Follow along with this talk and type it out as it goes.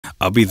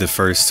I'll be the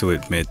first to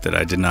admit that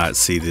I did not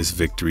see this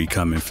victory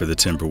coming for the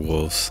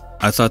Timberwolves.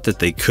 I thought that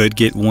they could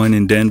get one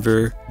in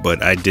Denver,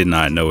 but I did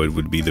not know it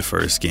would be the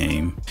first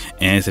game.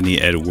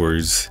 Anthony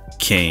Edwards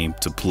came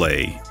to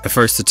play. At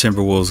first, the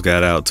Timberwolves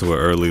got out to an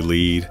early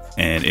lead,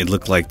 and it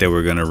looked like they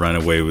were going to run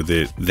away with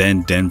it.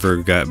 Then Denver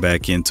got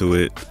back into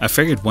it. I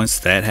figured once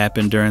that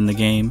happened during the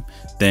game,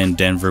 then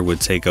Denver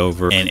would take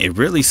over, and it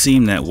really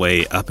seemed that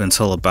way up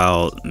until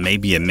about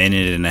maybe a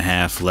minute and a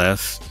half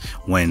left,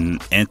 when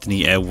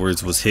Anthony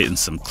Edwards was hitting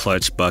some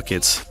clutch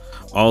buckets.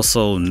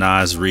 Also,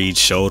 Naz Reid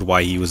showed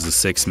why he was the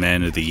sixth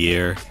man of the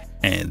year.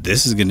 And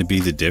this is going to be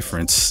the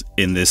difference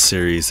in this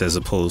series as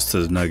opposed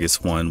to the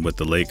Nuggets won with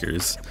the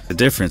Lakers. The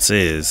difference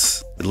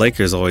is the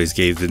Lakers always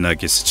gave the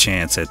Nuggets a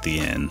chance at the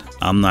end.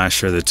 I'm not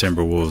sure the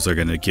Timberwolves are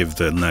going to give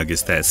the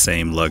Nuggets that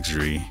same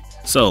luxury.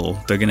 So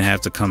they're going to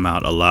have to come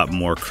out a lot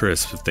more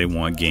crisp if they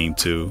want game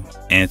 2.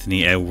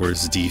 Anthony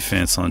Edwards'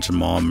 defense on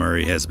Jamal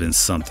Murray has been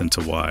something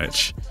to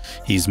watch.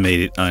 He's made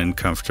it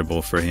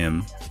uncomfortable for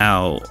him.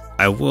 Now,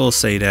 I will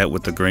say that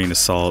with a grain of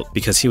salt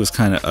because he was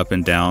kind of up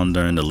and down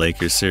during the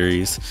Lakers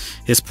series.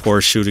 His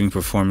poor shooting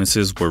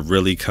performances were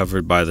really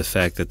covered by the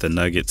fact that the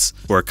Nuggets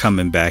were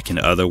coming back in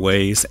other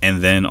ways,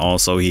 and then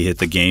also he hit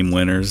the game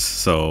winners,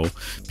 so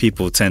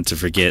people tend to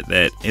forget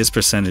that his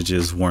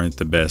percentages weren't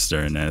the best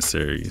during that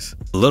series.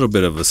 A little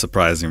bit of a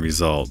surprising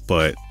result,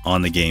 but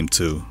on the game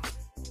 2.